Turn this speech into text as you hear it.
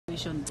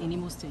situation in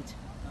Imo State?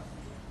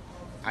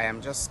 I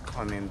am just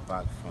coming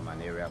back from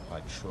an area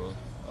patrol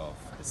of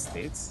the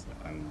state,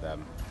 and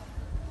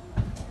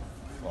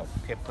for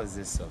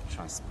purposes of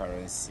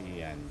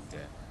transparency and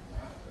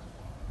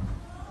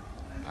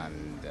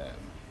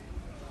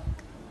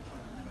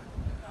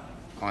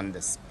on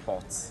the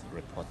spot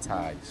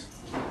reportage,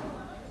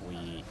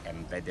 we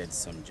embedded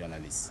some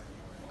journalists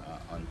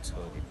onto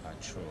the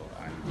patrol,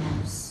 and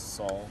we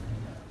saw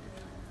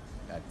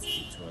that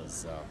it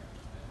was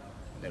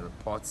the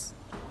reports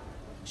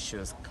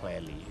shows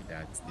clearly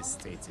that the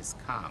state is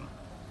calm.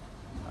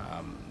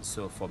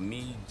 So for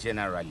me,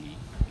 generally,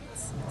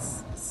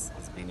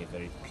 it's been a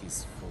very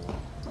peaceful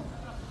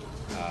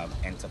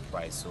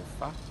enterprise so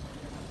far.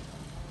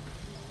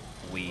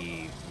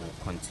 We will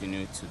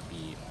continue to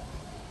be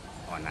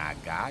on our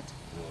guard.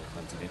 We will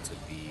continue to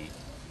be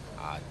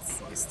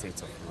at a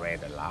state of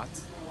red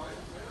alert.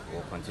 We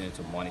will continue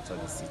to monitor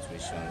the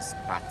situations,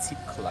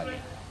 particularly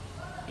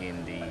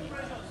in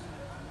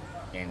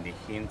the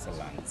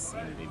hinterlands,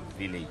 in the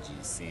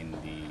villages, in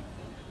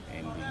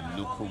the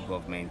local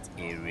government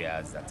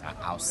areas that are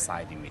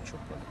outside the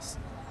metropolis.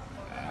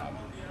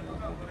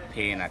 We'll be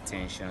paying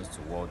attention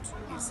to what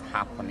is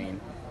happening,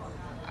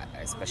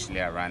 especially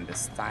around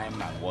this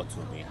time, and what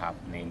will be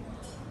happening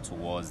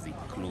towards the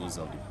close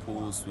of the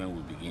polls, when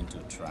we begin to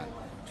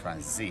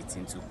transit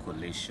into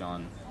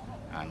collation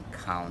and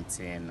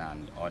counting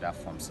and other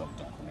forms of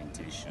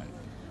documentation.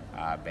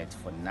 But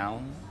for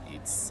now,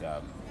 it's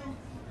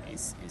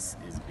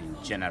been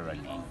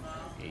generally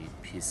a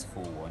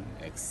peaceful one,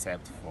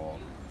 except for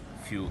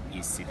few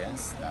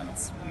incidents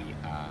that we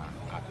are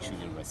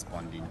actually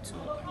responding to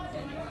and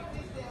dealing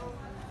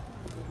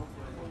with.